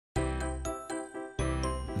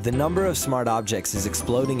The number of smart objects is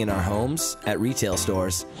exploding in our homes, at retail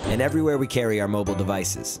stores, and everywhere we carry our mobile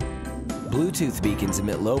devices. Bluetooth beacons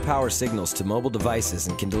emit low-power signals to mobile devices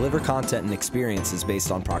and can deliver content and experiences based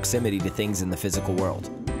on proximity to things in the physical world.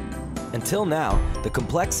 Until now, the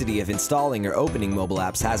complexity of installing or opening mobile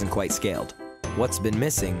apps hasn't quite scaled. What's been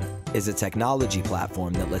missing is a technology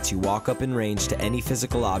platform that lets you walk up in range to any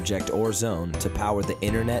physical object or zone to power the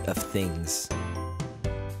Internet of Things.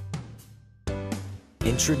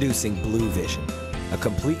 Introducing Bluvision, a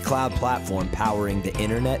complete cloud platform powering the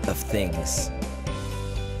Internet of Things.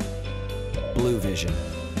 Bluvision,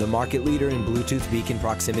 the market leader in Bluetooth beacon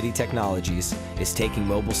proximity technologies, is taking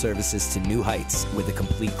mobile services to new heights with a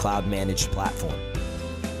complete cloud-managed platform.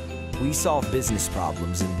 We solve business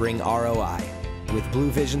problems and bring ROI, with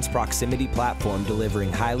Bluvision's proximity platform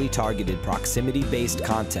delivering highly targeted proximity-based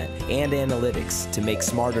content and analytics to make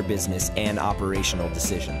smarter business and operational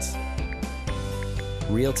decisions.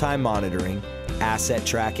 Real-time monitoring, asset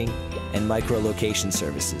tracking, and micro-location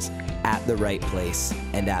services at the right place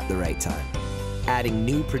and at the right time. Adding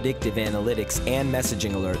new predictive analytics and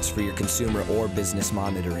messaging alerts for your consumer or business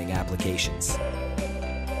monitoring applications.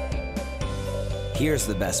 Here's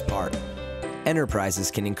the best part.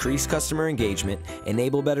 Enterprises can increase customer engagement,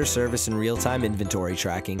 enable better service and real-time inventory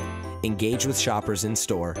tracking, engage with shoppers in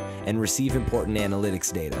store, and receive important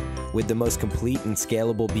analytics data with the most complete and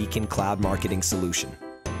scalable beacon cloud marketing solution.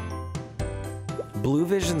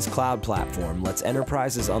 Bluvision's cloud platform lets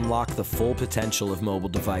enterprises unlock the full potential of mobile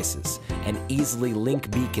devices and easily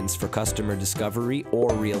link beacons for customer discovery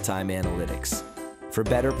or real-time analytics, for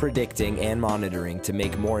better predicting and monitoring to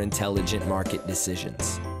make more intelligent market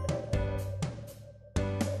decisions.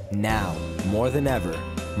 Now, more than ever,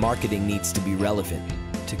 marketing needs to be relevant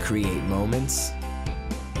to create moments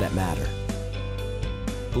that matter.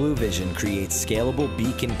 Bluvision creates scalable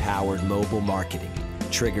beacon-powered mobile marketing,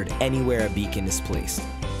 triggered anywhere a beacon is placed,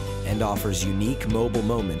 and offers unique mobile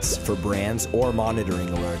moments for brands or monitoring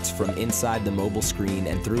alerts from inside the mobile screen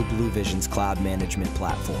and through Bluvision's cloud management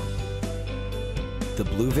platform. The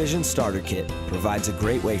Bluvision Starter Kit provides a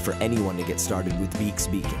great way for anyone to get started with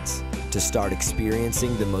BEEKs beacons, to start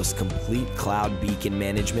experiencing the most complete cloud beacon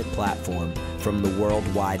management platform from the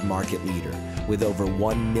worldwide market leader, with over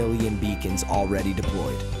 1 million beacons already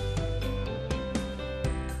deployed.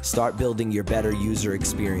 Start building your better user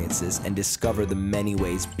experiences and discover the many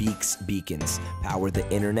ways BEEKs beacons power the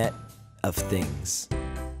Internet of Things.